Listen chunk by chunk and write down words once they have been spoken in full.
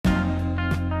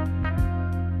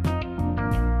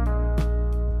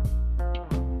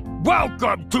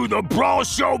Welcome to the Brawl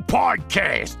Show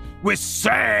podcast with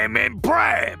Sam and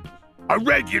Bram, a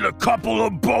regular couple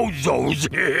of bozos.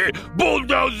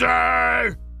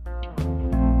 Bulldozer!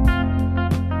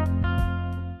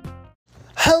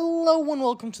 Hello and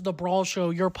welcome to the Brawl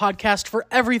Show, your podcast for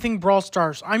everything Brawl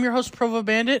Stars. I'm your host, Provo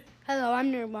Bandit. Hello,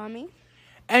 I'm Nerd Mommy.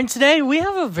 And today we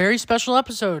have a very special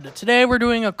episode. Today we're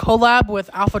doing a collab with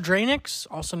Alpha Draynix,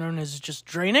 also known as just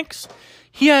Draynix.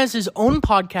 He has his own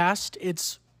podcast.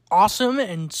 It's awesome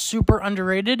and super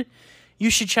underrated. You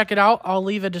should check it out. I'll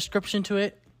leave a description to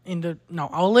it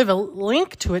I'll leave a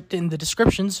link to it in the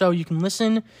description so you can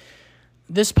listen.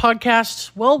 This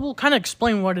podcast, well, we'll kind of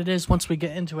explain what it is once we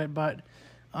get into it, but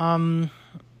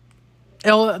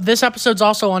this episode's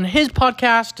also on his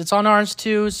podcast. It's on ours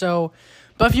too,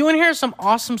 but if you want to hear some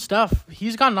awesome stuff,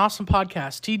 he's got an awesome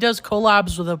podcast. He does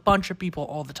collabs with a bunch of people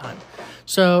all the time.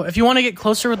 So if you want to get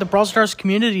closer with the Brawl Stars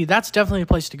community, that's definitely a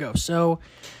place to go. So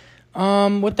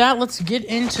with that, let's get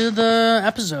into the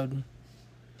episode.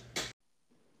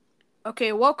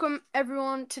 Okay, welcome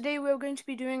everyone. Today we're going to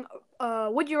be doing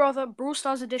Would You Rather Brawl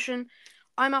Stars edition.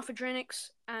 I'm Alpha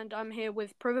Draynix, and I'm here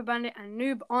with Provo Bandit and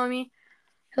Noob Army.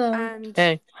 Hello. And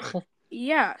hey.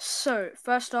 Yeah, so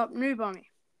first up, Noob Army.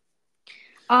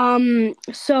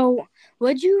 So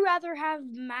would you rather have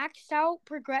maxed out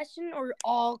progression or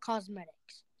all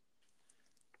cosmetics?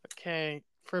 Okay,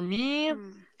 for me,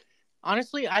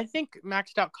 honestly, I think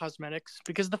maxed out cosmetics,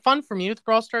 because the fun for me with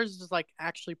Brawl Stars is like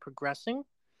actually progressing.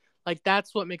 Like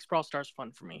that's what makes Brawl Stars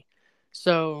fun for me.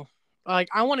 So like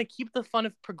I want to keep the fun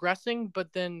of progressing,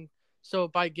 but then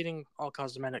by getting all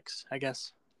cosmetics, I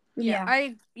guess. Yeah,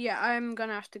 I'm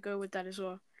gonna have to go with that as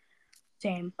well.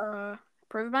 Same.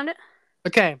 Provo Bandit?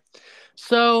 Okay,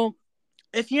 so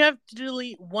if you have to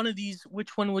delete one of these,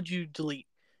 which one would you delete?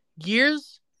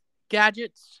 Gears,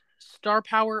 gadgets, star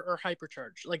power, or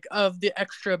hypercharge? Like, of the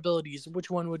extra abilities,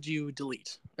 which one would you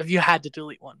delete if you had to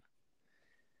delete one?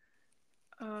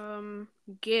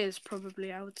 Gears,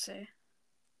 probably, I would say.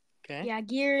 Okay. Yeah,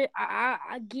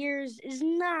 Gears is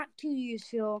not too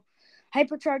useful.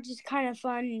 Hypercharge is kind of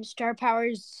fun, and star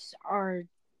powers are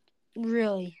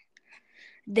really...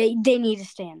 They need to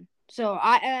stand. So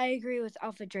I agree with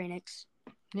Alpha Draynix.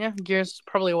 Yeah, Gears is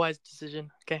probably a wise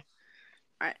decision. Okay.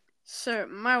 Alright, so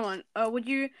my one.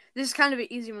 This is kind of an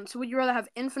easy one. So would you rather have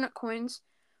infinite coins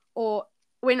or...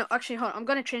 Wait, no, actually, hold on. I'm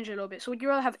going to change it a little bit. So would you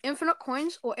rather have infinite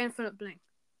coins or infinite bling?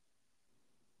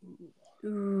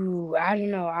 Ooh, I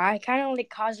don't know. I kind of like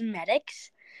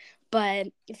cosmetics, but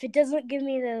if it doesn't give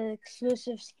me the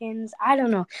exclusive skins, I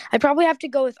don't know. I'd probably have to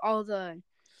go with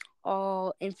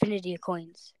all infinity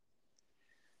coins.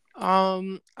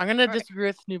 I'm gonna disagree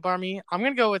with Noob Army. I'm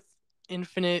gonna go with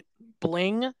infinite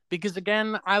bling because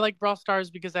again, I like Brawl Stars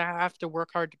because I have to work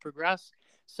hard to progress.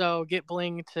 So get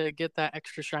bling to get that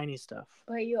extra shiny stuff.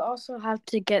 But you also have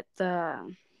to get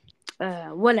the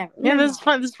whatever. Yeah, that's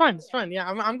fine. That's fine. It's fine. Yeah,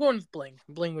 I'm going with bling.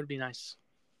 Bling would be nice.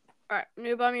 All right,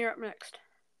 Noob Army, you're up next.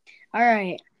 All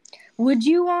right. Would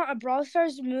you want a Brawl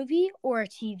Stars movie or a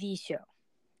TV show?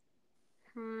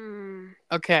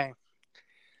 Okay.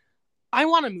 I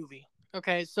want a movie.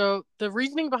 Okay, so the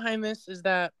reasoning behind this is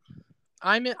that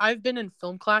I've been in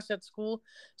film class at school,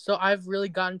 so I've really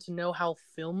gotten to know how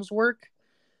films work.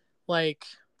 Like,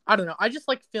 I don't know. I just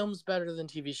like films better than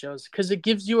TV shows because it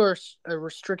gives you a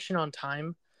restriction on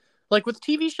time. Like with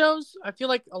TV shows, I feel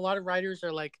like a lot of writers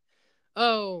are like,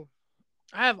 oh,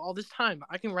 I have all this time.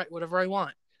 I can write whatever I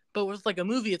want. But with like a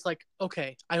movie, it's like,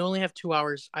 okay, I only have 2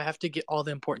 hours. I have to get all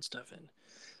the important stuff in.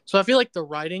 So I feel like the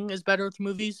writing is better with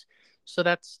movies. So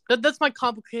that's my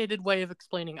complicated way of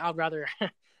explaining. I'd rather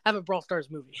have a Brawl Stars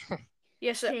movie.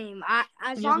 Yes, sir. Same.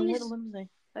 As long as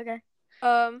okay.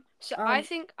 I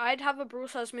think I'd have a Brawl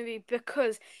Stars movie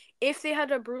because if they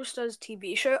had a Brawl Stars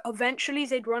TV show, eventually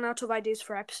they'd run out of ideas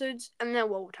for episodes, and then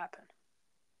what would happen?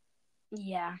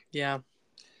 Yeah. Yeah.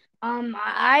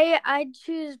 I'd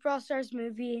choose Brawl Stars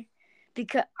movie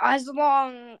because as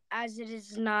long as it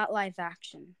is not live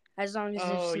action. As long as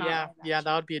it's not live action.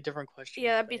 That would be a different question.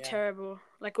 Yeah, that'd be terrible.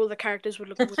 Like all the characters would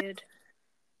look weird.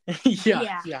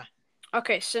 Yeah.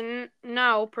 Okay, so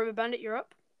now Provo Bandit, you're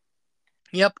up.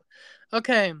 Yep.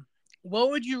 Okay. What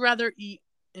would you rather eat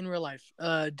in real life?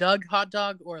 A Doug hot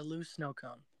dog or a loose snow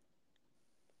cone?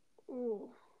 Ooh.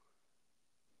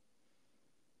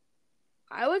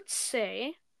 I would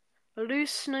say a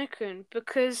loose snow cone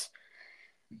because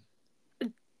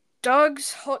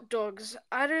Doug's hot dogs.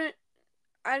 I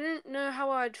don't know how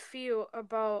I'd feel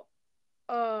about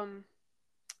a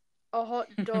hot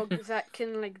dog that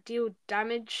can like deal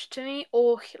damage to me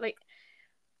or like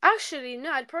Actually,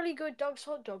 no, I'd probably go Dog's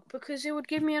Hot Dog because it would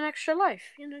give me an extra life.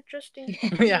 Just in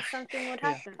case Yeah. something would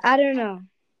Yeah. happen. I don't know.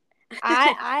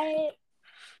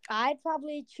 I'd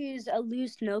probably choose a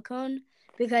loose snow cone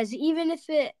because even if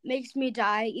it makes me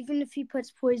die, even if he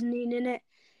puts poisoning in it,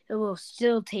 it will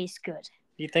still taste good.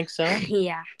 You think so?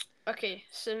 Yeah. Okay,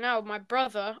 so now my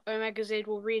brother, Omega Zade,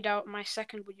 will read out my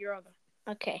second Would You Rather.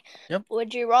 Okay. Yep.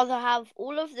 Would you rather have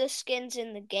all of the skins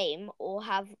in the game or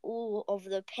have all of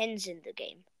the pins in the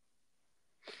game?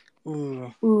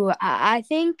 Ooh. I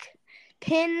think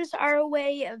pins are a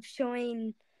way of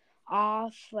showing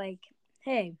off, like,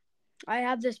 hey, I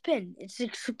have this pin. It's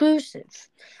exclusive.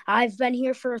 I've been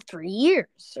here for 3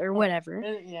 years or whatever.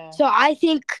 Yeah. So I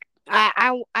think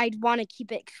I'd want to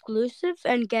keep it exclusive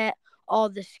and get all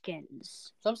the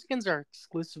skins. Some skins are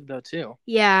exclusive though too.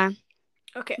 Yeah.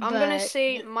 Okay, I'm going to But-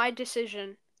 say my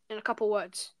decision in a couple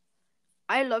words.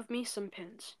 I love me some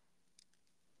pins.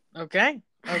 Okay.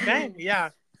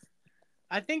 Yeah.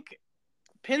 I think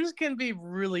pins can be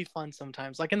really fun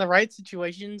sometimes. Like in the right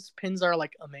situations, pins are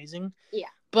like amazing. Yeah.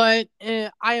 But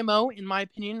IMO, in my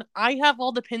opinion, I have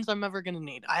all the pins I'm ever gonna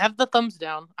need. I have the thumbs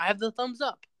down. I have the thumbs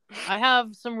up. I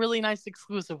have some really nice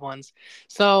exclusive ones.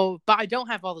 So, but I don't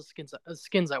have all the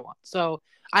skins I want. So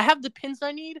I have the pins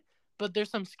I need, but there's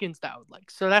some skins that I would like.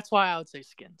 So that's why I would say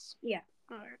skins.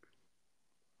 All right.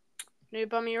 New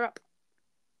Bummy, you're up.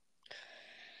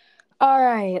 All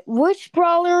right. Which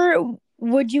brawler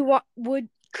would you want?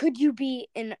 Could you be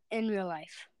in real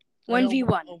life?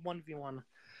 1v1. 1v1.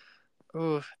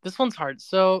 Ooh, this one's hard.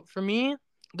 So for me,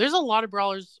 there's a lot of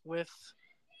brawlers with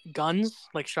guns,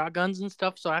 like shotguns and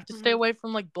stuff. So I have to stay away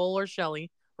from like Bull or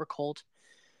Shelly or Colt.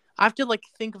 I have to like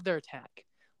think of their attack.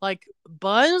 Like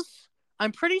Buzz,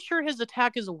 I'm pretty sure his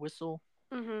attack is a whistle.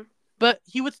 Mm-hmm. But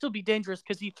he would still be dangerous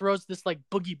because he throws this like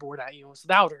boogie board at you, so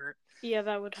that would hurt. Yeah,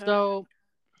 that would hurt. So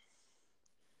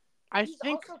I He's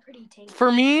think also pretty tanky.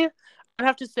 for me, I'd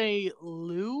have to say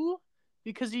Lou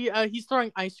because he's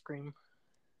throwing ice cream.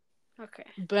 Okay.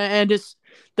 And it's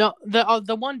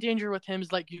the one danger with him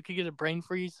is like you could get a brain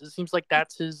freeze. It seems like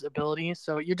that's his ability.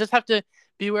 So you just have to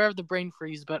be aware of the brain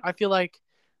freeze. But I feel like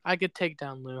I could take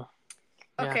down Lou.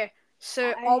 Yeah. Okay.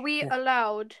 So are we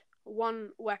allowed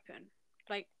one weapon,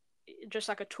 like just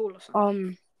like a tool or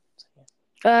something?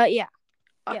 Yeah.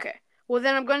 Okay. Well,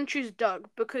 then I'm going to choose Doug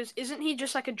because isn't he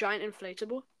just like a giant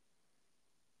inflatable?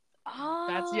 Oh,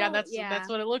 That's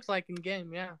what it looks like in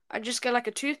game. Yeah. I just get like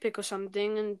a toothpick or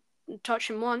something and touch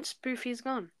him once, poof, he's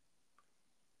gone.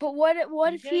 But what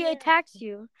if he attacks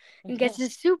you and gets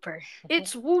his super?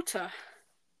 It's water.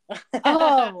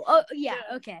 Oh, yeah,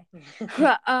 okay.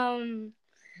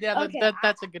 Yeah, Okay,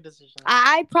 that's a good decision.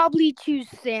 I'd probably choose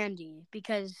Sandy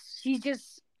because he's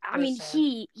just. I Throws mean,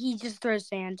 sand. he just throws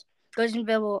sand, goes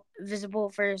visible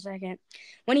for a second.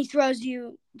 When he throws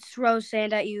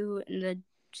sand at you in the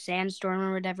sandstorm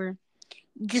or whatever,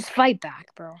 just fight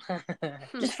back, bro.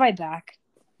 Just fight back.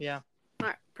 Yeah. All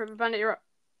right, Purple Bandit, you're up.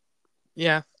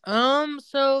 Yeah.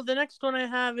 So the next one I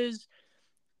have is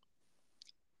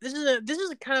this is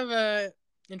a kind of a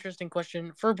interesting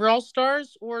question for Brawl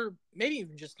Stars or maybe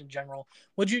even just in general.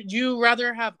 Do you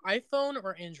rather have iPhone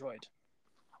or Android?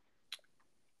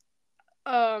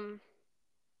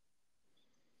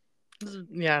 This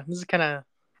is kind of.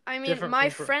 I mean, different my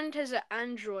from- friend has an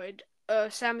Android,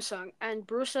 Samsung, and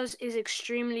Brawl Stars is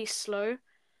extremely slow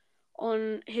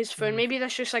on his phone. Mhm. Maybe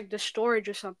that's just like the storage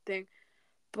or something.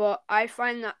 But I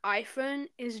find that iPhone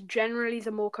is generally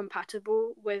the more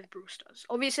compatible with Brawl Stars.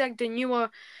 Obviously, like the newer,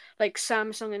 like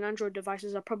Samsung and Android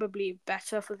devices are probably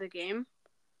better for the game.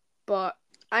 But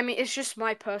I mean, it's just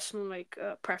my personal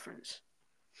preference.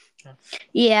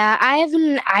 Yeah, I have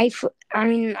an iPhone. I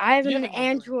mean, I have You an have an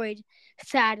Android. Android.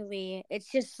 Sadly,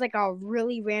 it's just like a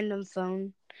really random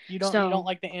phone. You don't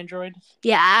like the Android?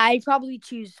 Yeah, I'd probably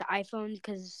choose iPhone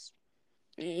because,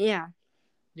 yeah.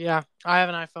 Yeah, I have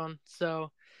an iPhone,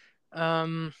 so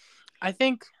I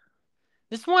think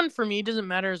this one for me doesn't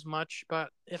matter as much, but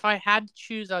if I had to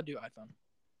choose, I'd do iPhone.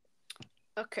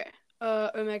 Okay.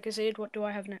 Omega Zade, what do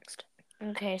I have next?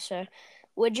 Okay, so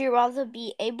would you rather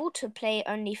be able to play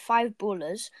only 5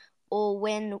 brawlers or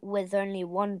win with only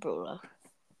 1 brawler?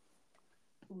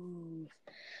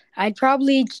 I'd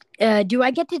probably. Do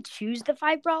I get to choose the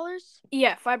 5 brawlers?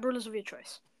 Yeah, 5 brawlers of your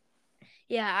choice.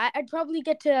 Yeah, I'd probably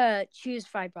get to choose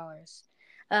 5 brawlers.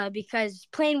 Because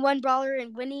playing 1 brawler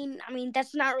and winning, I mean,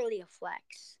 that's not really a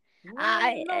flex. No,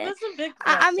 that's a big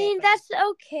flex, I mean, think. that's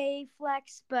okay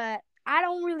flex, but I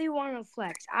don't really want to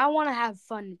flex. I want to have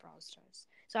fun in Brawl Stars.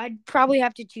 So I'd probably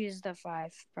have to choose the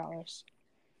 5 brawlers.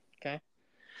 Okay.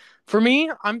 For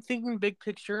me, I'm thinking big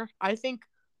picture. I think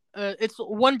it's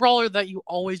one brawler that you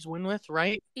always win with,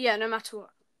 right? Yeah, no matter what.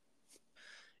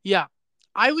 Yeah.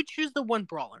 I would choose the one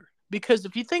brawler because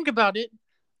if you think about it,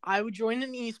 I would join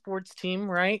an esports team,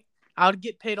 right? I would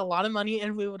get paid a lot of money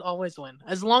and we would always win.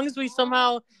 As long as we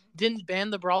somehow didn't ban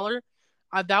the brawler,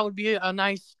 that would be a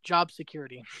nice job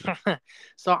security.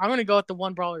 So I'm going to go with the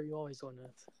one brawler you always win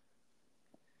with.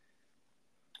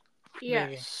 Yeah.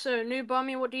 Maybe. So, New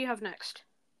Bummy, what do you have next?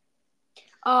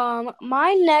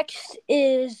 My next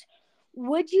is,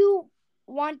 would you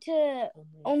want to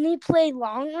only play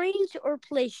long range or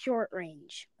play short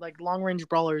range? Like long range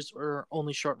brawlers or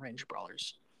only short range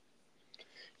brawlers?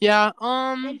 Yeah,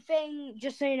 And Fang,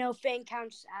 just so you know, Fang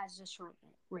counts as a short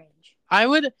range. I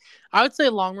would say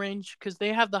long range because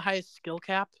they have the highest skill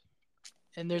cap,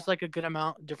 and there's like a good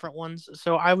amount of different ones.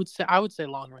 So I would say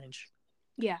long range.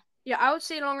 Yeah, I would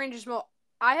say long range as well.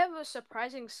 I have a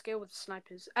surprising skill with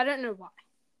snipers. I don't know why.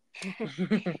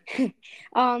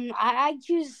 I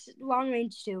choose long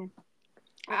range too.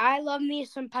 I love me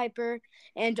some Piper,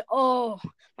 and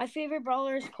my favorite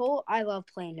brawler is Colt. I love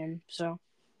playing him, so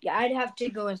yeah, I'd have to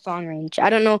go with long range. I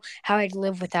don't know how I'd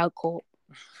live without Colt.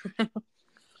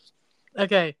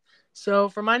 Okay, so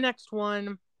for my next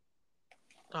one,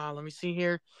 let me see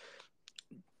here.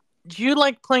 Do you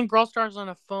like playing Brawl Stars on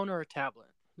a phone or a tablet?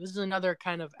 This is another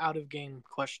kind of out of game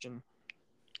question.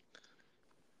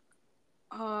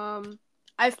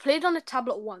 I've played on a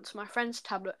tablet once, my friend's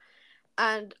tablet,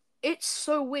 and it's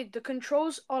so weird. The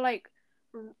controls are like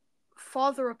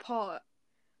farther apart,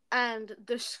 and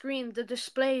the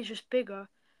display is just bigger.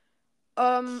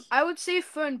 I would say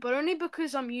phone, but only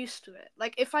because I'm used to it.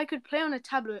 Like, if I could play on a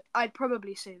tablet, I'd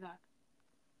probably say that.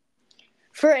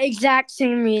 For exact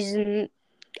same reason,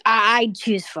 I'd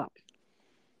choose phone.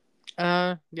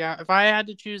 Yeah. If I had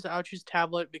to choose, I would choose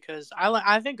tablet because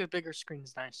I think a bigger screen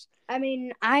is nice. I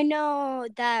mean, I know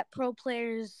that pro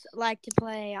players like to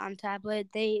play on tablet.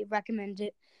 They recommend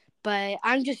it, but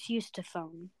I'm just used to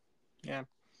phone. Yeah.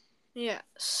 Yeah.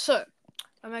 So,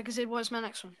 Magazine, what's my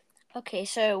next one? Okay,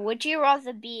 so would you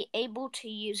rather be able to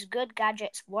use good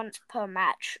gadgets once per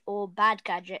match or bad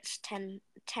gadgets 10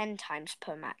 times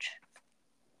per match?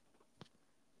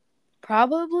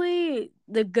 Probably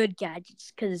the good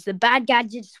gadgets, because the bad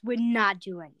gadgets would not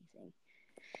do anything.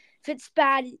 If it's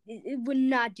bad, it would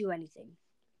not do anything.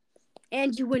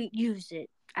 And you wouldn't use it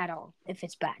at all if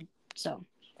it's bad. So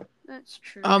That's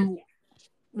true.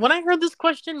 When I heard this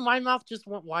question, my mouth just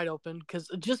went wide open because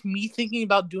just me thinking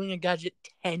about doing a gadget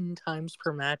 10 times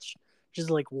per match, just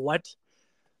like, what?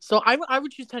 So I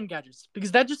would choose 10 gadgets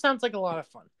because that just sounds like a lot of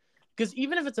fun. Because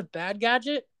even if it's a bad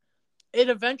gadget, it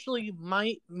eventually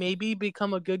might maybe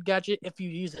become a good gadget if you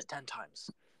use it 10 times.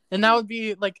 And that would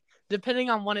be, like, depending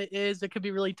on what it is, it could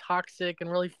be really toxic and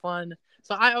really fun.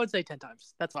 So I would say 10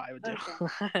 times. That's what I would do.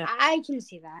 Okay. I can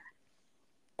see that.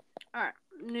 All right.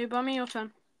 New Bummy, your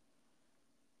turn.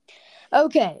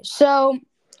 Okay, so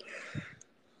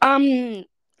the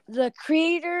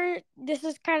creator, this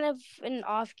is kind of an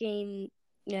off game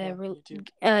YouTube.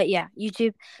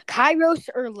 YouTube. Kairos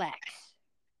or Lex?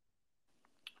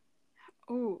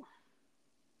 Ooh.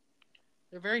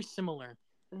 They're very similar.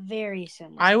 Very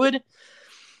similar.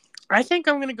 I think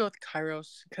I'm gonna go with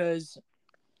Kairos because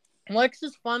Lex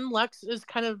is fun. Lex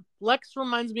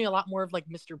reminds me a lot more of like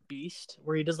Mr. Beast,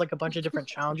 where he does like a bunch of different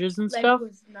challenges and stuff.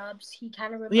 With nubs, he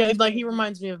kind of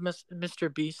reminds me of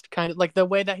Mr. Beast, kind of like the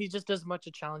way that he just does a bunch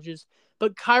of challenges.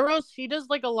 But Kairos, he does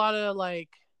like a lot of like,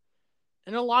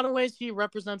 in a lot of ways, he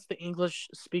represents the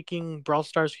English-speaking Brawl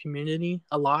Stars community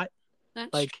a lot.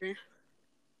 That's like, true.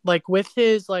 Like with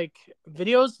his like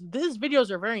videos, his videos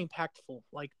are very impactful.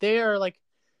 Like they're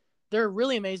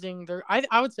really amazing.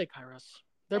 I would say Kairos.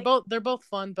 They're both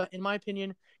fun, but in my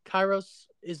opinion, Kairos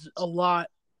is a lot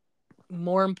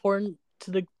more important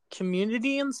to the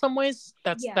community in some ways.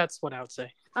 That's what I would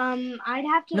say. I'd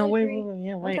have to. No, agree.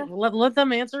 wait. Okay. Let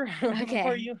them answer Okay.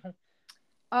 before you.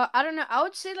 I don't know. I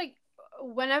would say like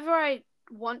whenever I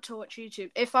want to watch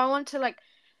YouTube, if I want to like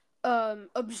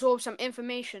absorb some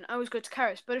information, I always go to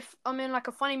Kairos. But if I'm in like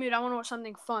a funny mood, I want to watch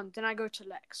something fun, then I go to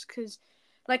Lex. Because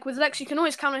like with Lex, you can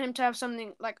always count on him to have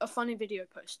something like a funny video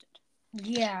posted.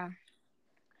 Yeah.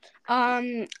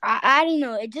 I don't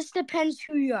know. It just depends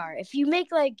who you are. If you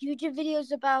make like YouTube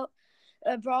videos about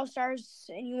Brawl Stars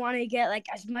and you want to get like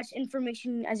as much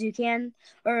information as you can,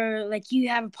 or like you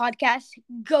have a podcast,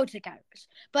 go to Kairos.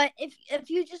 But if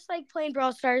you just like playing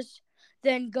Brawl Stars,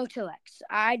 then go to Lex.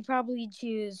 I'd probably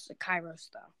choose Kairos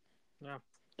though. Yeah.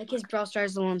 Like his Brawl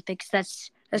Stars Olympics.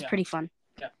 That's pretty fun.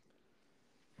 Yeah.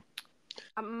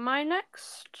 My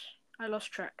next, I lost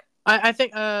track. I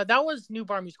think that was New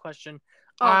Barmy's question.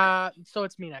 Oh, okay. So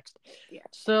it's me next. Yeah.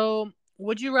 So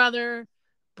would you rather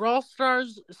Brawl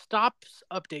Stars stops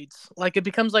updates? Like it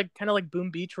becomes like kind of like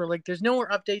Boom Beach where like there's no more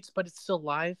updates but it's still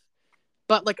live.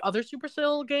 But like other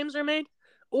Supercell games are made,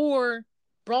 or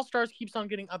Brawl Stars keeps on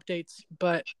getting updates,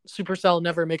 but Supercell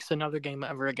never makes another game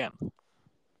ever again.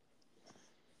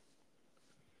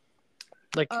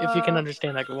 Like if you can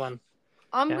understand that one.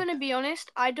 I'm Yeah. gonna be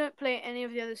honest. I don't play any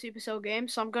of the other Supercell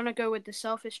games, so I'm gonna go with the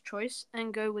selfish choice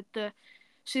and go with the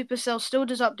Supercell still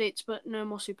does updates, but no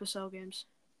more Supercell games.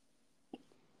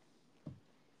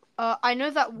 I know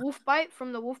that Wolfbite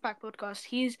from the Wolfpack podcast.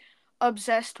 He's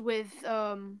obsessed with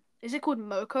is it called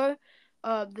Moko?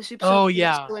 The Supercell game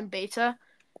is still in beta.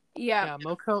 Yeah.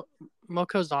 Yeah,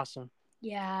 Moko's awesome.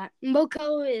 Yeah,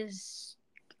 Moko is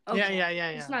okay. Yeah.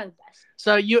 It's not the best.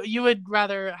 So you would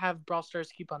rather have Brawl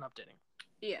Stars keep on updating?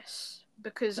 Yes,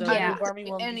 because So I yeah. don't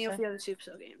play any of the other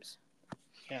Supercell games.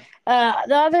 Yeah.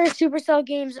 The other Supercell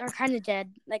games are kind of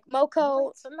dead. Like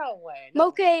Moko. No way.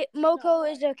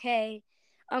 Moko is okay.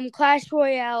 Clash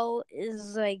Royale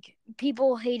is like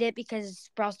people hate it because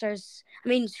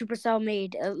Supercell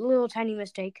made a little tiny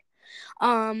mistake.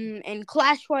 And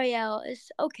Clash Royale is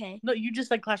okay. No, you just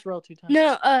said Clash Royale 2 times.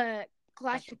 No,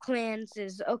 Clash of Clans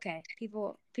is okay.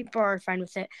 People are fine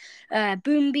with it.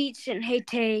 Boom Beach and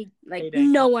Heyday, like Heyday.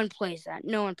 no one plays that.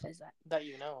 That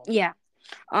you know. Yeah.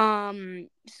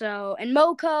 So and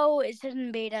Moko is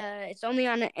hidden beta. It's only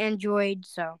on Android,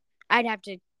 so I have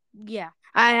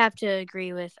to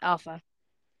agree with Alpha.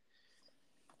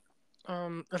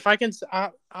 If I can,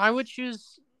 I would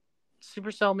choose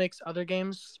Supercell makes other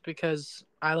games because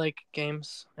I like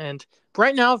games. And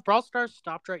right now, if Brawl Stars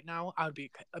stopped right now, I'd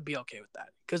be okay with that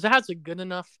because it has a good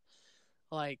enough,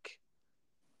 like,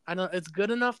 I know it's good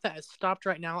enough that it stopped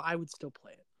right now. I would still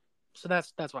play it. So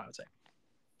that's what I would say.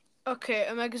 Okay,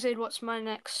 Omegazade, what's my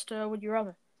next? Would you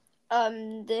rather?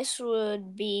 This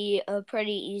would be a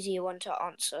pretty easy one to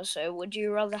answer. So, would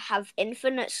you rather have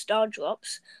infinite star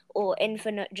drops or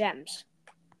infinite gems?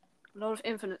 A lot of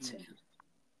infinites here.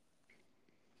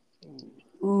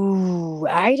 Ooh,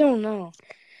 I don't know.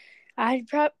 I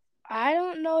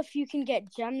don't know if you can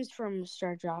get gems from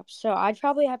star drops, so I'd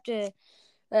probably have to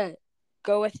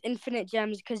go with infinite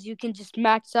gems because you can just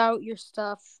max out your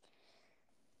stuff.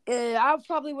 I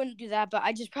probably wouldn't do that, but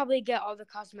I just probably get all the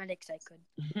cosmetics I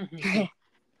could.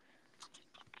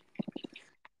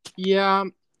 Yeah,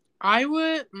 I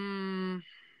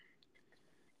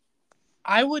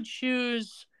would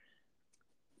choose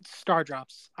star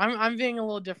drops. I'm being a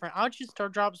little different. I would choose star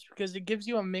drops because it gives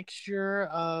you a mixture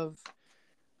of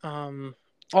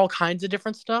all kinds of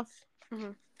different stuff.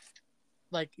 Mm-hmm.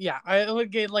 Like I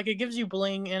would get like it gives you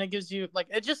bling and it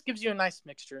just gives you a nice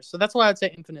mixture. So that's why I'd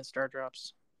say infinite star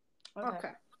drops.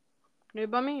 Okay. New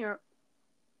Bummy, you're up.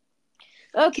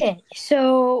 Okay,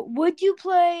 so would you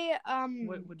play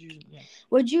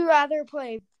would you rather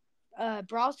play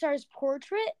Brawl Stars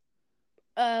Portrait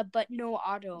but no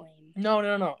auto aim? No.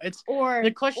 It's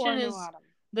the question is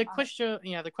the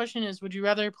question is would you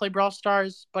rather play Brawl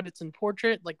Stars but it's in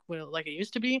portrait like it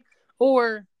used to be,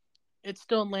 or it's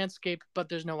still in landscape but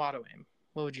there's no auto aim?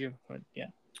 What would you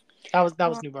that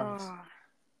was New Bummies.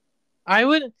 I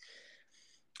would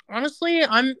honestly,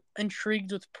 I'm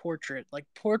intrigued with portrait. Like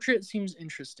portrait seems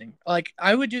interesting. Like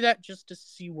I would do that just to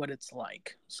see what it's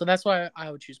like. So that's why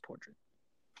I would choose portrait.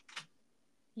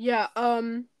 Yeah,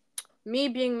 me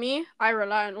being me, I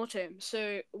rely on auto aim.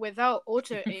 So without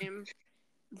auto aim,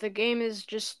 the game is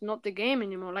just not the game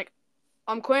anymore. Like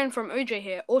I'm quoting from OJ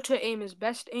here, auto aim is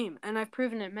best aim, and I've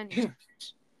proven it many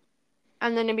times.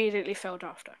 And then immediately failed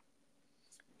after.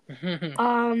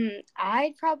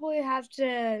 I'd probably have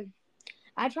to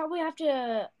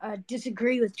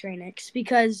disagree with Draynix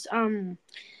because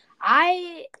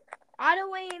I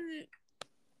auto aim.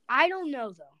 I don't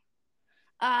know though.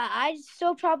 I'd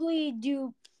still probably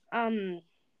do no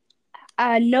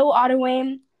auto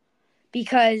aim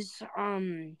because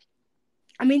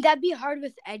that'd be hard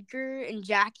with Edgar and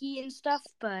Jackie and stuff,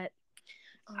 but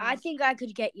I think I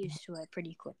could get used to it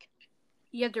pretty quick.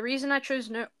 Yeah, the reason I chose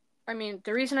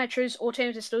auto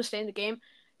aim to still stay in the game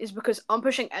is because I'm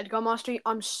pushing Edgar mastery.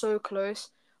 I'm so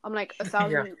close. I'm like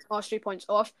 1,000 mastery points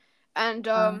off. And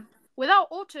without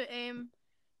auto aim,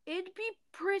 it'd be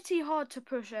pretty hard to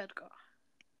push Edgar.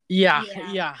 Yeah.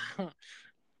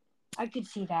 I could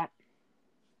see that.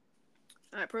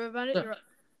 Alright, prove about it. You're up.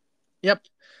 Yep.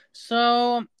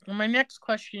 So my next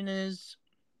question is,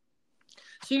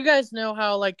 so you guys know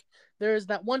how like there's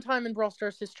that one time in Brawl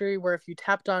Stars history where if you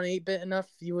tapped on 8-bit enough,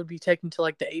 you would be taken to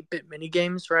like the 8-bit mini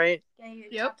games, right?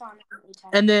 Yeah, tap on it.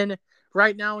 And then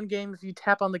right now in game, if you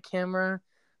tap on the camera,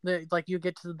 you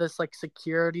get to this like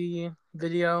security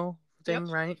video thing,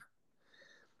 right?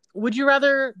 Would you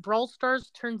rather Brawl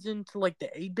Stars turns into like the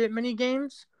 8-bit mini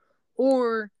games,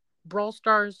 or Brawl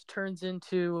Stars turns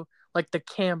into like the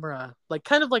camera, like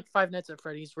kind of like Five Nights at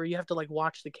Freddy's, where you have to like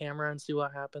watch the camera and see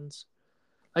what happens?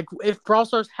 Like if Brawl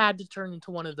Stars had to turn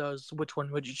into one of those, which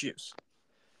one would you choose?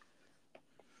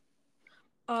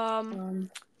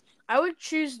 I would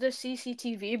choose the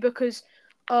CCTV because,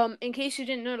 in case you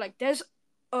didn't know, like there's,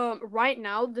 right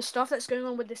now the stuff that's going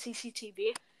on with the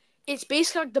CCTV, it's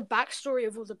basically like the backstory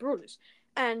of all the brawlers,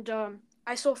 and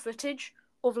I saw footage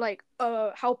of like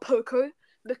how Poco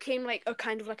became like a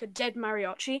kind of like a dead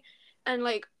mariachi, and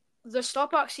like the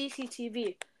Starbucks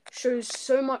CCTV shows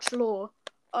so much lore,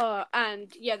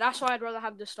 and yeah, that's why I'd rather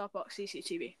have the Starbucks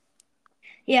CCTV.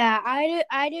 Yeah,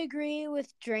 I'd agree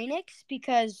with Draynix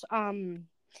because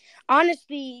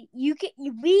honestly, we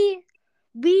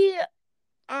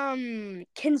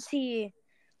can see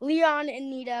Leon and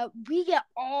Nita. We get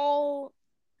all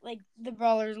like the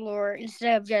brawlers lore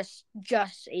instead of just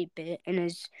 8-bit and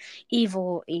his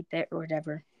evil 8-bit or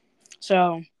whatever.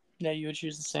 So Yeah, you would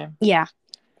choose the same. yeah.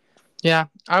 Yeah,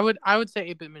 I would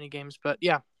say 8-bit mini games, but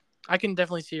yeah, I can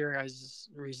definitely see your guys'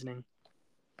 reasoning.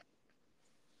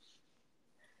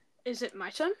 Is it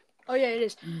my turn? Oh yeah, it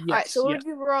is. Yes. Alright, so would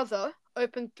you rather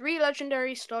open 3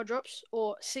 legendary star drops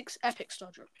or 6 epic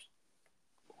star drops?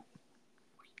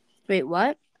 Wait,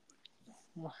 what?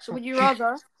 So would you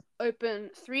rather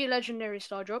open 3 legendary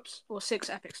star drops or 6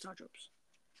 epic star drops?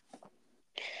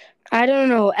 I don't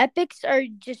know. Epics are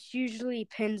just usually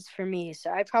pins for me,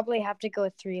 so I probably have to go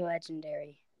with 3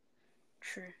 legendary.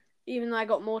 True. Even though I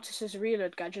got Mortis's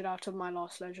reload gadget out of my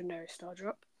last legendary star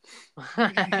drop.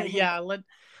 Yeah,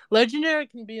 legendary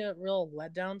can be a real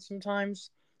letdown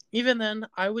sometimes. Even then,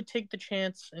 I would take the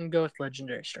chance and go with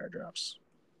legendary star drops.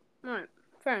 Alright,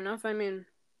 fair enough. I mean,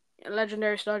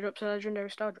 legendary star drops are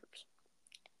legendary star drops.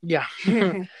 Yeah.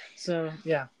 So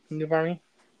yeah, new Barmy.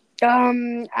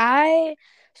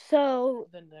 The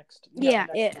next. Yeah.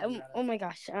 Oh my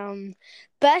gosh.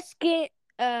 Best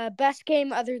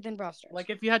game other than Brawl Stars. Like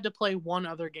if you had to play one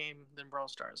other game than Brawl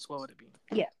Stars, what would it be?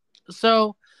 Yeah.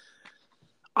 So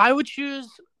I would choose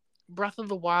Breath of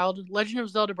the Wild, Legend of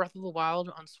Zelda Breath of the Wild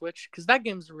on Switch, because that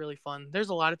game's really fun. There's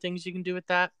a lot of things you can do with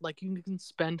that. Like you can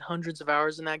spend hundreds of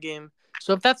hours in that game.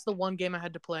 So if that's the one game I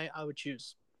had to play, I would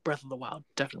choose Breath of the Wild,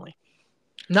 definitely.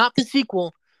 Not the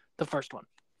sequel, the first one.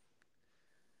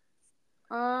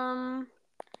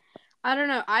 I don't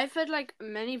know. I've had like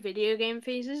many video game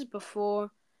phases before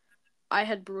I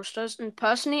had Brawl Stars, and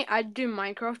personally, I'd do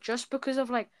Minecraft just because of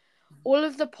like all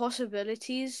of the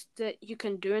possibilities that you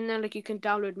can do in there. Like you can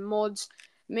download mods,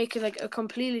 make it like a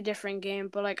completely different game.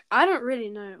 But like I don't really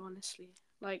know, honestly.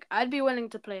 Like I'd be willing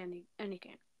to play any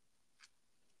game.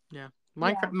 Yeah.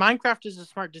 Minecraft is a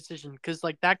smart decision because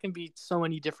like that can be so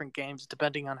many different games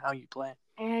depending on how you play.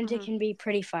 And it can be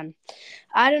pretty fun.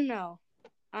 I don't know.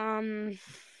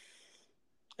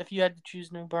 If you had to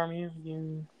choose no Barmy,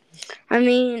 I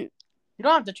mean, you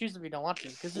don't have to choose if you don't want to,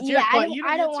 because it's your question.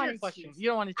 You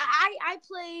don't want to choose. I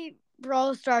play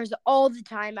Brawl Stars all the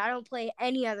time. I don't play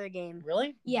any other game.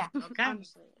 Really? Yeah. Okay.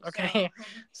 Honestly. Okay.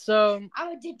 So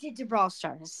I'm addicted to Brawl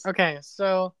Stars. Okay,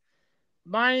 so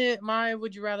my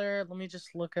would you rather? Let me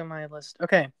just look at my list.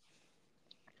 Okay.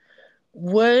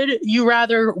 Would you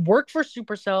rather work for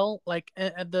Supercell, like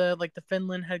at the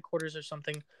Finland headquarters or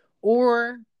something,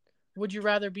 or would you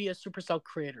rather be a Supercell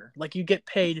creator, like you get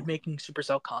paid making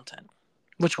Supercell content?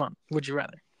 Which one would you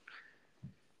rather?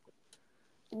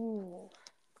 Ooh.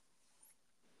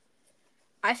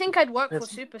 I think I'd work for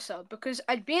Supercell because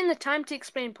I'd be in the Time to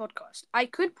Explain podcast. I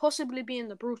could possibly be in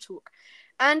the Brawl Talk,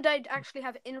 and I'd actually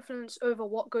have influence over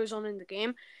what goes on in the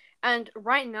game. And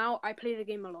right now, I play the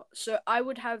game a lot, so I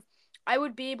would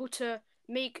be able to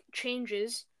make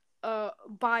changes. I'd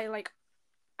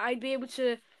be able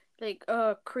to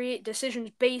create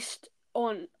decisions based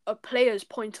on a player's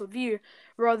point of view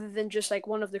rather than just like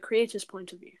one of the creators'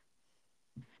 point of view.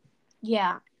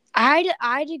 Yeah, I'd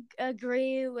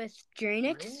agree with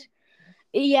Draynix.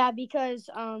 Really? Yeah, because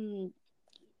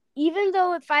even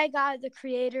though if I got the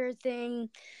creator thing,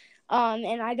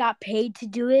 and I got paid to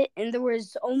do it, and there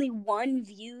was only one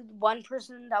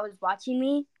person that was watching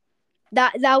me,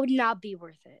 that would not be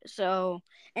worth it. So,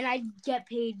 and I get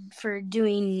paid for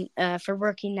doing for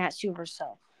working at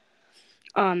Supercell.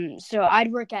 So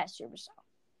I'd work at Supercell.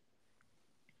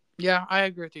 Yeah, I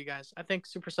agree with you guys. I think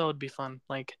Supercell would be fun.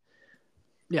 Like,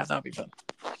 yeah, that would be fun.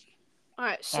 All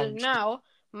right, so now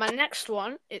my next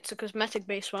one, it's a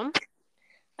cosmetic-based one.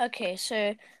 Okay,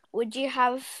 so would you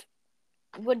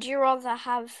rather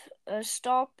have a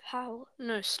Star Power?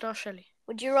 No, Star Shelly.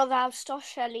 Would you rather have Star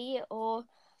Shelly or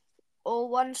or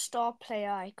 1-star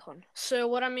player icon? So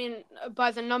what I mean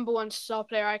by the number 1 star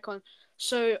player icon,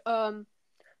 so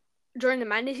during the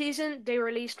Mandy season, they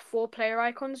released 4 player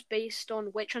icons based on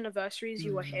which anniversaries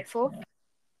you were here for.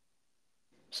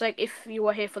 So, like, if you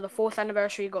were here for the 4th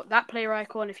anniversary, you got that player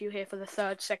icon. If you were here for the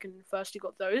 3rd, 2nd, and 1st, you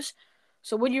got those.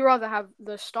 So, would you rather have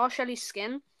the Star Shelly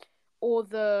skin or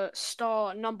the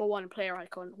Star number 1 player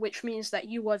icon, which means that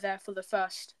you were there for the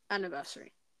 1st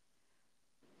anniversary?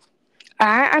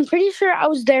 I'm pretty sure I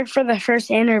was there for the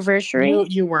 1st anniversary.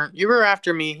 You weren't. You were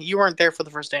after me. You weren't there for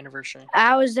the 1st anniversary.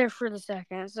 I was there for the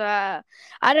 2nd. So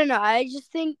I don't know. I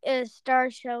just think Star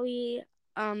Shelly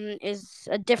is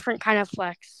a different kind of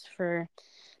flex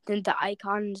than the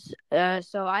icons.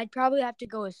 So I'd probably have to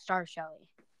go with Star Shelly.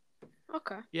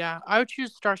 Okay. Yeah, I would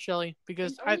choose Star Shelly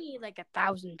because only like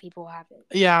 1,000 people have it.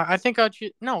 Yeah, I think I would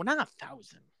choose. No, not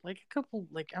 1,000. Like a couple.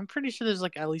 Like I'm pretty sure there's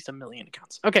like at least 1 million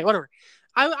accounts. Okay, whatever.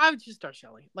 I would choose Star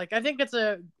Shelly. Like I think it's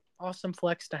a awesome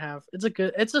flex to have. It's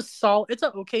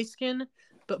an okay skin,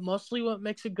 but mostly what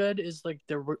makes it good is like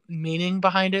the meaning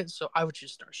behind it. So I would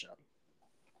choose Star Shelly.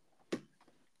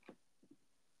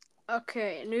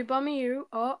 Okay, new bummy, you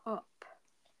are up.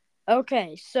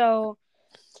 Okay, so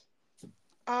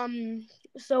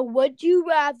would you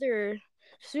rather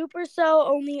Supercell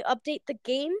only update the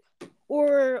game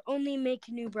or only make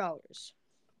new brawlers?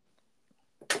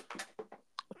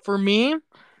 For me,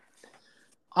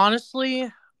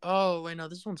 honestly, oh wait, no,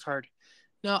 this one's hard.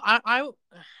 No, I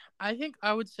think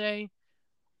I would say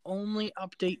only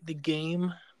update the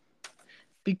game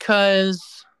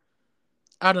because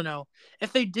I don't know.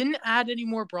 If they didn't add any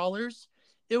more brawlers,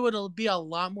 it would be a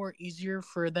lot more easier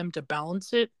for them to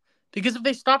balance it. Because if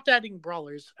they stopped adding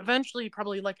brawlers, eventually,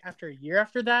 probably like after a year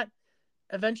after that,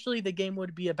 eventually the game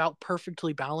would be about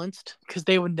perfectly balanced because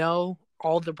they would know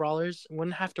all the brawlers and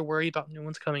wouldn't have to worry about new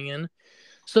ones coming in.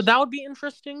 So that would be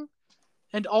interesting.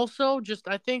 And also, just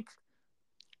I think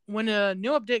when a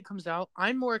new update comes out,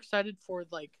 I'm more excited for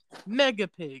like Mega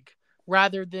Pig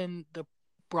rather than the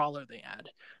brawler they add.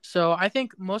 So I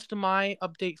think most of my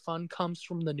update fun comes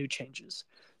from the new changes.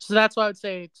 So that's why I would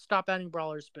say stop adding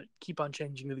brawlers, but keep on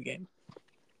changing the game.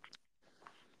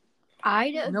 Let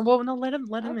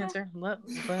him answer.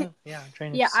 Draynix.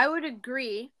 Yeah, I would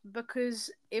agree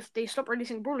because if they stop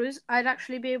releasing brawlers, I'd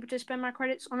actually be able to spend my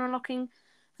credits on unlocking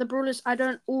the brawlers I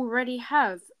don't already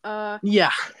have.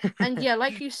 Yeah. And yeah,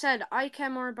 like you said, I care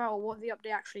more about what the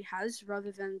update actually has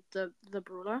rather than the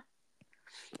brawler.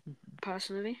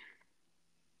 Personally.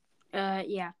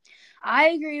 Yeah. I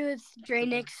agree with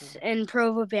Draynix and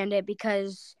Provo Bandit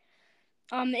because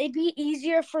it'd be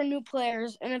easier for new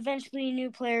players, and eventually new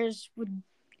players would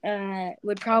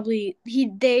probably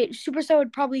Supercell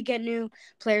would probably get new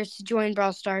players to join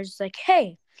Brawl Stars. Like,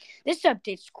 hey, this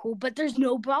update's cool, but there's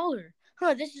no brawler.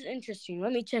 Huh, this is interesting.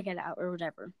 Let me check it out or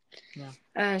whatever.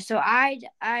 Yeah. So I'd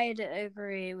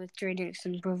agree with Draynix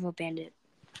and Provo Bandit.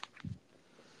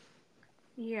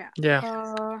 Yeah.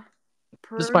 Yeah.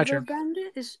 This is my turn.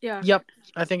 Bandit yeah. Yep.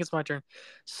 I think it's my turn.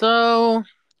 So,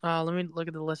 let me look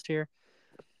at the list here.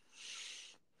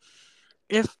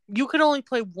 If you could only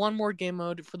play one more game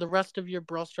mode for the rest of your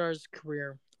Brawl Stars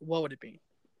career, what would it be?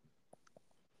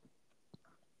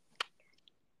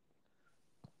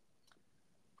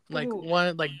 Like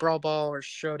one, like Brawl Ball or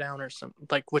Showdown or something.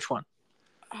 Like which one?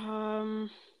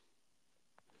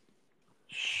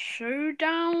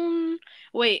 Showdown.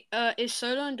 Wait, is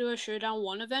Solo and Duo Showdown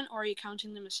one event, or are you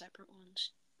counting them as separate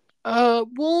ones?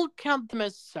 We'll count them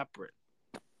as separate,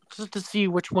 just to see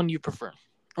which one you prefer,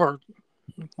 or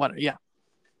what? Yeah.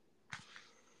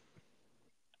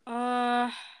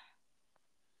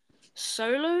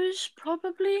 Solos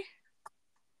probably.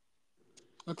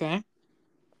 Okay.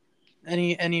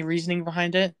 Any reasoning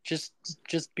behind it? Just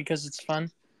because it's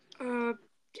fun?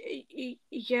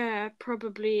 Yeah,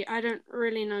 probably. I don't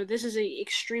really know. This is an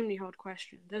extremely hard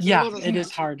question. It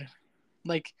is hard.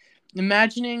 Like,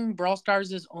 imagining Brawl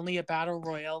Stars is only a battle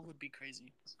royale would be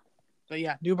crazy. But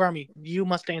yeah, New Barmy, you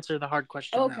must answer the hard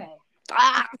question Okay.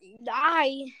 now.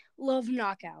 I love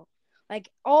Knockout. Like,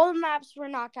 all the maps for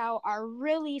Knockout are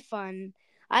really fun.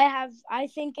 I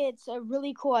think it's a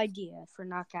really cool idea for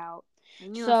Knockout. I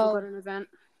knew I forgot an event.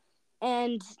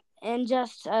 And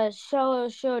just a solo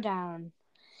showdown.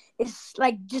 It's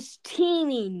like just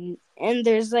teaming, and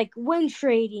there's like win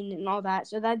trading and all that.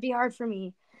 So that'd be hard for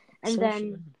me.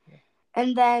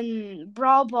 And then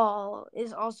Brawl Ball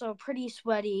is also pretty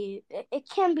sweaty. It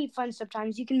can be fun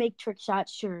sometimes. You can make trick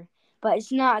shots, sure, but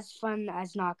it's not as fun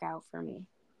as Knockout for me.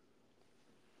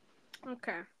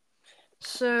 Okay,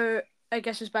 so I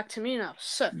guess it's back to me now.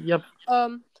 So yep.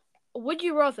 would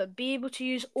you rather be able to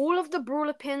use all of the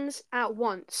brawler pins at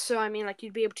once? So I mean, like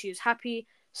you'd be able to use happy,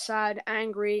 sad,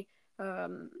 angry,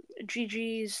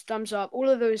 GG's, thumbs up, all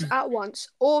of those at once,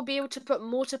 or be able to put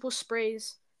multiple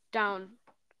sprays down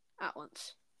at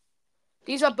once.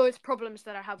 These are both problems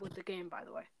that I have with the game, by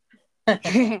the way.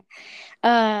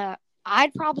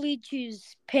 I'd probably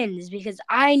choose pins because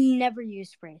I never use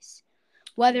sprays,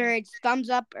 whether it's thumbs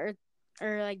up or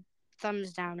like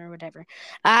thumbs down or whatever.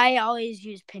 I always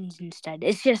use pins instead.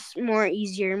 It's just more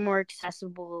easier, more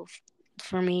accessible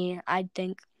for me, I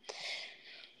think.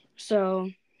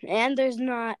 So, and there's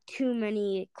not too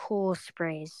many cool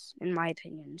sprays in my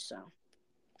opinion. So,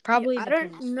 probably I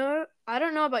don't know. I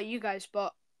don't know about you guys,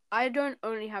 but I don't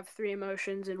only have 3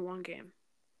 emotions in one game.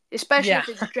 Especially if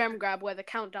it's gem grab, where the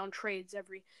countdown trades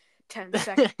every 10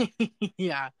 seconds.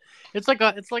 Yeah, it's like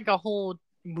a whole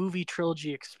movie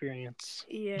trilogy experience.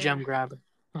 Yeah. Gem grab.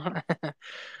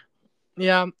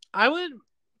 Yeah, I'm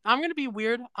gonna be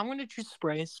weird. I'm gonna choose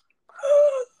sprays.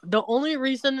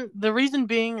 The reason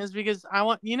being is because I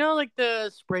want, like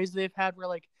the sprays they've had where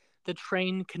like the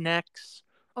train connects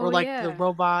or like the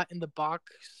robot in the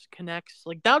box connects.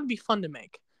 Like that would be fun to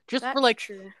make. Just That's for like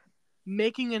true.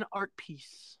 Making an art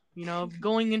piece.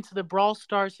 Going into the Brawl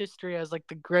Stars history as like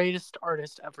the greatest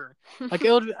artist ever. Like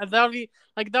that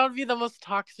would be the most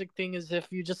toxic thing, is if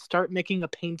you just start making a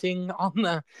painting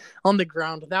on the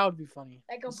ground. That would be funny.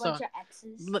 Like a bunch of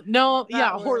X's. No,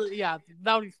 that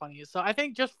would be funny. So I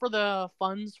think just for the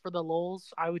funs, for the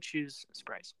lols, I would choose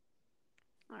sprays.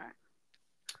 All right.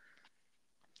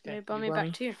 Okay, bump me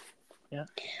back to you. Yeah.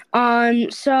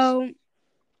 So,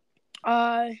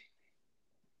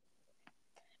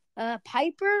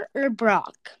 Piper or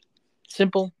Brock?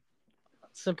 Simple.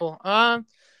 I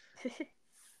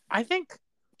think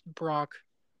Brock.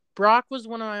 Brock was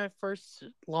one of my first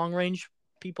long range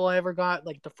people I ever got.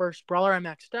 Like the first brawler I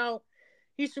maxed out.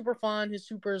 He's super fun. His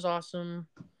super is awesome.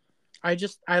 I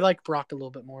like Brock a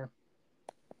little bit more.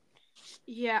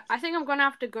 Yeah, I think I'm gonna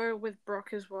have to go with Brock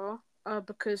as well.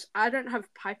 Because I don't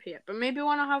have Piper yet. But maybe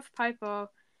when I have Piper,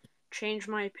 I'll change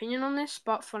my opinion on this.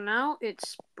 But for now,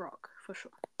 it's Brock for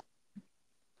sure.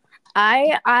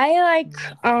 I like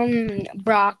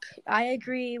Brock. I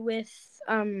agree with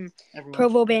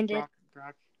Provo Bandit.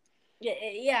 Brock.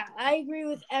 Yeah, I agree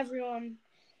with everyone.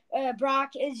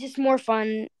 Brock is just more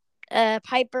fun.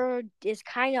 Piper is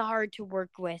kind of hard to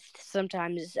work with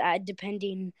sometimes,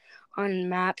 depending on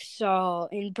maps. So,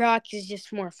 and Brock is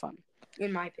just more fun,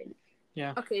 in my opinion.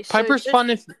 Yeah. Okay. So Piper's fun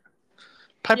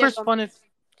if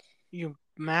you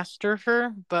master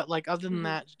her, but like other than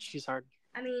that, she's hard.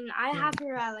 I mean, I have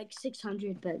her at like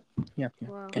 600, but yeah.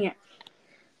 Wow. Okay. Yeah,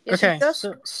 Okay.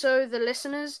 So the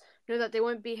listeners know that they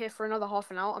won't be here for another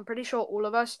half an hour. I'm pretty sure all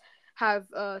of us have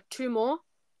 2 more,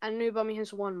 and New Bummy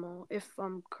has 1 more, if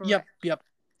I'm correct. Yep.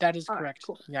 That is correct. Right,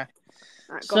 cool. Yeah.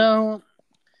 All right, so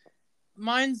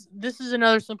this is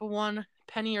another simple one.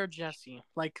 Penny or Jessie.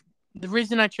 Like the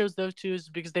reason I chose those two is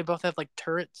because they both have like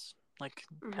turrets, like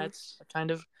pets,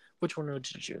 kind of. Which one would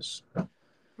you choose?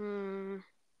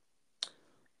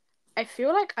 I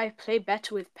feel like I play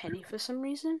better with Penny for some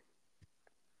reason.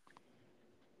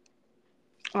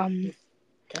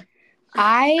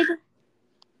 I'd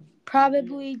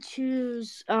probably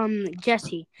choose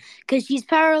Jessie because she's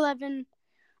power 11.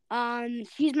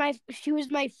 She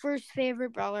was my first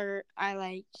favorite brawler I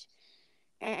liked,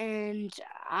 and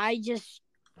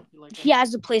she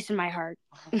has a place in my heart,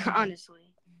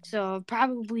 honestly. So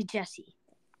probably Jessie.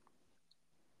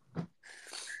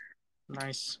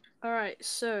 Nice. All right,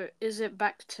 so is it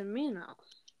back to me now?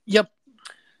 Yep.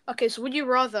 Okay, so would you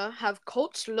rather have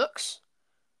Colt's looks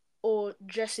or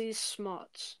Jessie's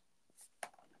smarts?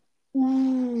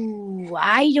 Ooh,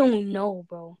 I don't know,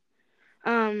 bro.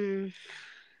 I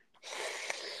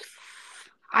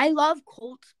love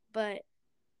Colt, but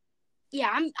yeah,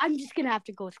 I'm just gonna have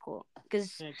to go with Colt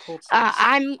because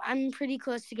I'm pretty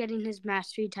close to getting his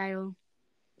mastery title.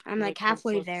 I'm like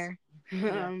halfway there.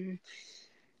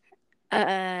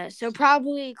 So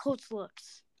probably Colt's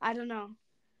looks. I don't know.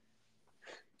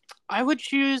 I would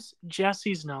choose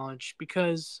Jessie's knowledge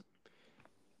because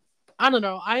I don't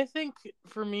know. I think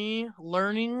for me,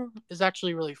 learning is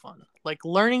actually really fun. Like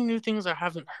learning new things I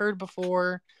haven't heard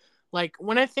before. Like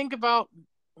when I think about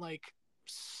like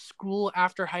school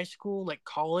after high school, like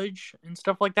college and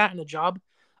stuff like that, and a job,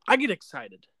 I get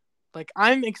excited. Like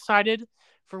I'm excited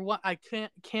for what I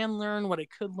can learn, what I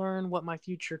could learn, what my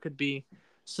future could be.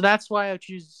 So that's why I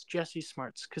choose Jessie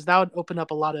Smarts, because that would open up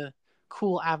a lot of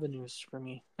cool avenues for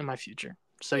me in my future.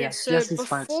 So Jessie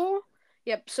Smarts.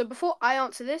 So before I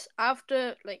answer this, I have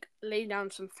to lay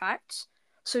down some facts.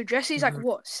 So Jessie's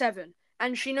 7,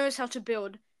 and she knows how to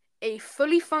build a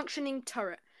fully functioning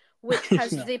turret which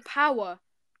has Yeah. the power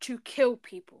to kill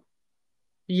people.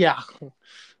 Yeah.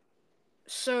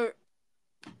 So,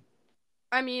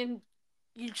 I mean,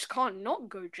 you just can't not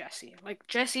go Jesse. Like,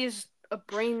 Jesse is a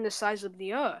brain the size of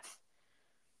the earth.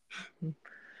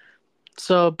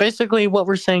 So basically, what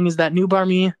we're saying is that Noob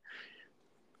Army.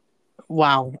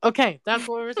 Wow. Okay, that's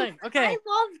what we're saying. Okay. I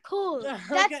love Cole. Okay,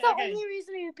 That's the okay. only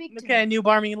reason I picked him. Okay, Noob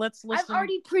Army. Let's listen. I'm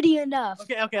already pretty enough.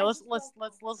 Okay. Let's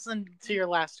listen to your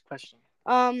last question.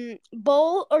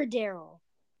 Bull or Daryl?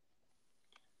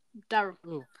 Daryl.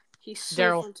 Ooh. He's so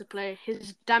Daryl. fun to play.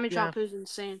 His damage output is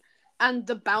insane. And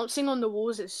the bouncing on the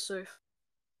walls is so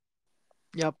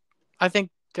Yep. I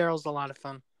think Daryl's a lot of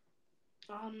fun.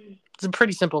 It's It's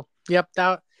pretty simple. Yep.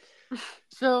 That.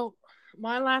 So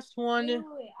my last one. Wait,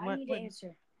 I need to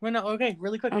answer. Wait, no. Okay,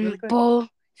 really quick. Bull,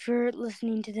 if you're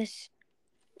listening to this,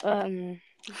 don't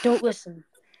listen.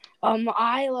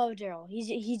 I love Daryl.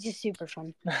 He's just super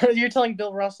fun. You're telling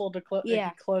Bill Russell to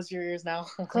close your ears now.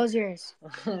 Close your ears.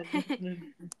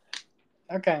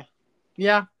 Okay.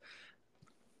 Yeah.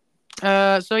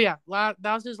 So yeah, that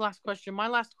was his last question. My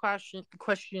last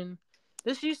question.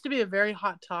 This used to be a very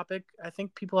hot topic. I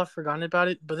think people have forgotten about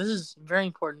it, but this is very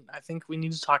important. I think we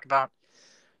need to talk about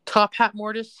top hat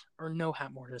Mortis or no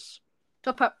hat Mortis.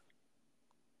 top hat.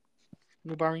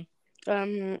 Noob Army.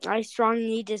 I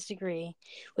strongly disagree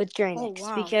with Draynix Oh,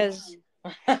 wow. because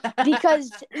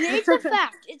it's a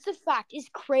fact. It's a fact. It's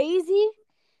crazy,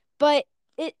 but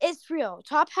it's real.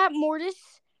 Top hat Mortis.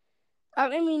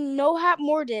 No hat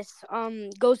Mortis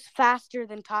goes faster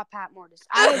than top hat Mortis.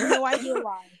 I have no idea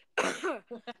why,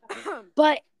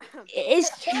 but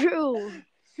it's true.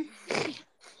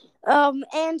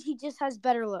 And he just has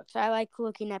better looks. I like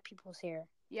looking at people's hair.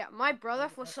 Yeah, my brother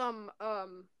for some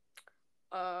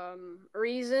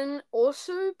reason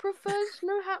also prefers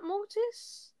no hat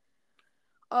Mortis.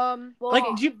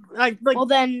 Well,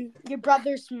 then your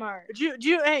brother's smart.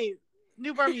 Hey,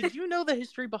 Noob Army, do you know the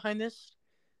history behind this?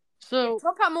 So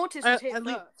Top hat Mortis was here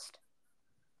first.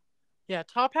 Yeah,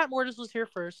 Top Hat Mortis was here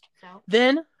first. So?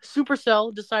 Then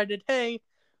Supercell decided, hey,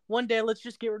 one day let's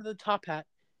just get rid of the top hat.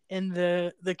 And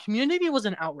the community was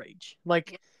an outrage.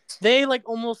 They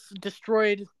almost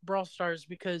destroyed Brawl Stars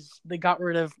because they got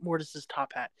rid of Mortis's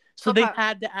top hat. So they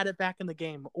had to add it back in the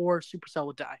game or Supercell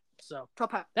would die. So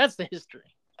top hat. That's the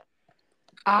history.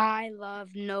 I love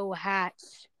no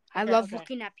hats. I love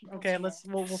looking at people. Okay,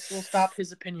 we'll stop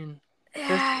his opinion.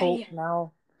 First Colt,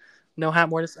 now no hat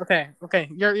Mortis. Okay.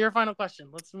 Your final question.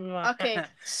 Let's move on. Okay,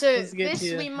 so this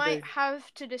we might have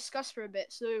to discuss for a bit.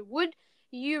 So would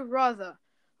you rather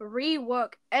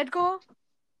rework Edgar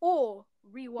or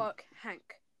rework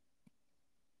Hank?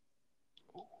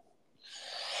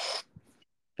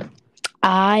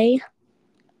 I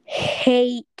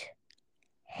hate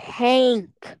Hank.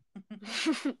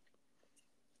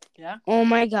 Yeah? Oh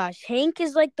my gosh. Hank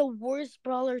is the worst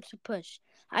brawler to push.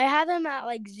 I have him at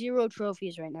 0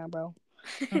 trophies right now, bro.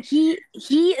 He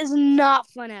is not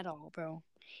fun at all, bro.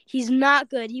 He's not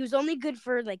good. He was only good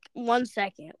for 1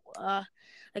 second. A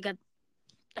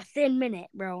thin minute,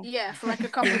 bro. Yeah, for a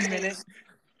couple of minutes.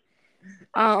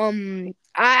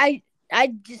 I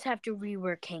just have to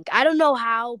rework Hank. I don't know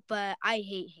how, but I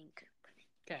hate Hank.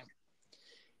 Okay.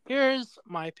 Here's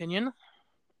my opinion.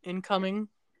 Incoming.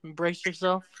 Brace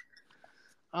yourself.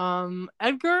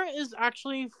 Edgar is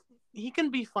actually... He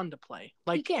can be fun to play.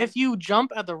 If you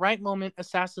jump at the right moment,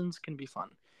 Assassins can be fun.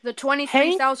 The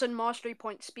 23,000 mastery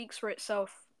point speaks for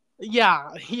itself.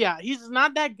 Yeah. He's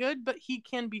not that good, but he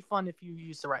can be fun if you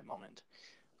use the right moment.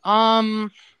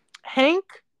 Hank,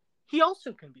 he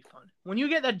also can be fun. When you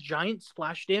get that giant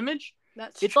splash damage,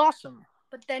 it's awesome.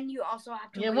 But then you also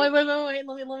have to... Yeah, wait.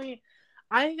 Let me...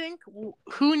 I think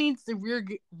who needs the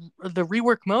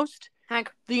rework most?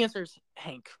 Hank. The answer is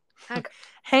Hank.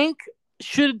 Hank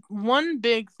should... One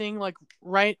big thing,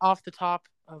 right off the top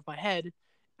of my head,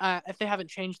 if they haven't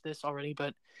changed this already,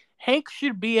 but Hank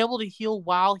should be able to heal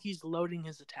while he's loading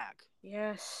his attack.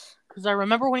 Yes. Because I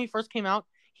remember when he first came out,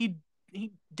 he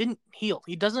didn't heal.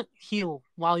 He doesn't heal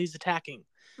while he's attacking.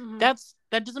 Mm-hmm.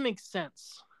 That doesn't make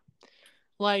sense.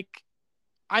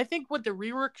 I think what the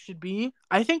rework should be,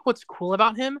 I think what's cool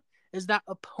about him is that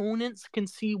opponents can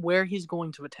see where he's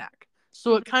going to attack.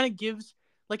 So it kind of gives,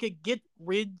 it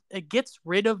gets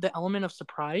rid of the element of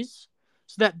surprise.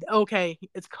 So that, okay,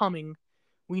 it's coming.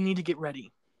 We need to get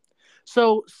ready.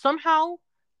 So somehow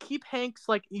keep Hank's,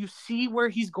 you see where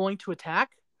he's going to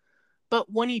attack.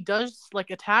 But when he does,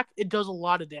 attack, it does a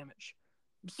lot of damage.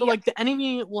 So, the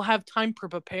enemy will have time to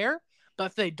prepare. But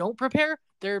if they don't prepare,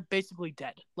 they're basically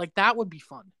dead. That would be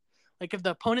fun. Like if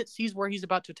the opponent sees where he's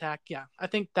about to attack, yeah, I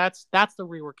think that's the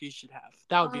rework you should have.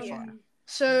 That would be fun.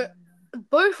 So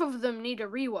both of them need a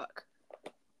rework,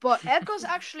 but Edgar's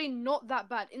actually not that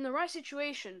bad. In the right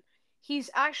situation, he's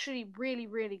actually really,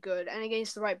 really good, and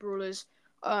against the right brawlers.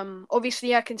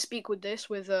 Obviously, I can speak with this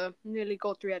with nearly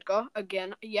gold 3 Edgar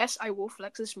again. Yes, I will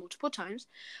flex this multiple times.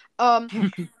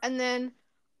 And then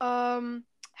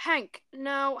Hank.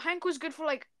 Now Hank was good for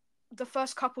like the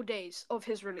first couple days of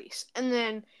his release, and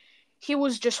then he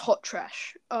was just hot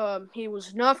trash. He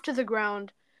was nerfed to the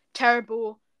ground,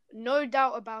 terrible, no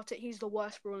doubt about it. He's the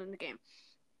worst brawler in the game,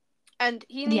 and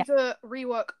he needs to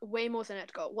rework way more than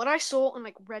Edgar. What I saw on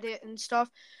like Reddit and stuff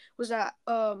was that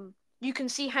you can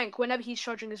see Hank whenever he's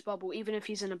charging his bubble, even if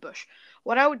he's in a bush.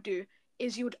 What I would do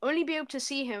is you would only be able to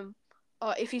see him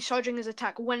if he's charging his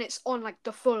attack when it's on like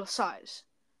the full size.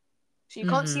 So you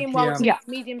can't see him while it's like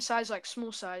medium size, like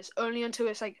small size, only until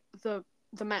it's like the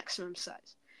maximum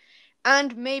size.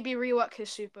 And maybe rework his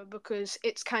super because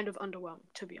it's kind of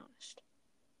underwhelming, to be honest.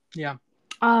 Yeah.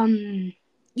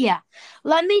 Yeah.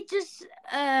 Let me just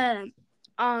so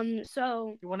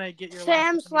You want to get your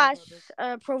Sam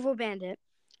 / Provo Bandit.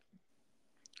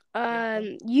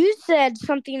 You said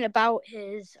something about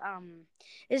his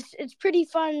it's pretty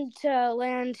fun to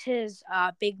land his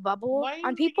big bubble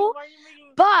on people,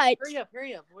 but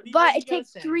hurry up. But it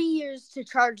takes 3 years to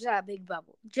charge that big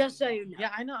bubble. Just so you know.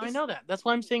 Yeah, I know that. That's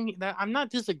why I'm saying that I'm not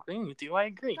disagreeing with you. I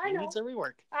agree. He needs a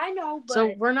rework. I know, but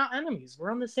so we're not enemies.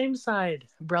 We're on the same side,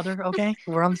 brother. Okay,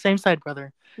 we're on the same side,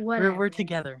 brother. We're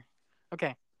together.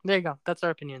 Okay, there you go. That's our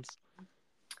opinions.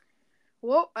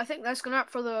 Well, I think that's gonna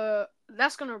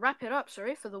wrap it up.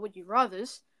 Sorry for the Would You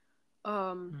Rathers.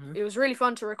 It was really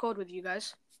fun to record with you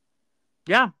guys.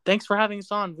 Yeah, thanks for having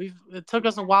us on. It took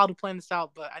us a while to plan this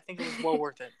out, but I think it was well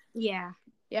worth it. Yeah.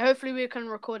 Hopefully we can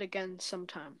record again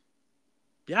sometime.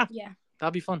 Yeah,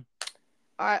 that'll be fun.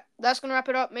 All right, that's gonna wrap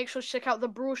it up. Make sure to check out the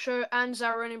Brawl Show and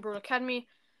Zaronian Brawl Academy,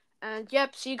 and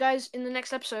see you guys in the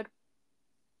next episode.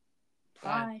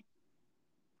 Bye.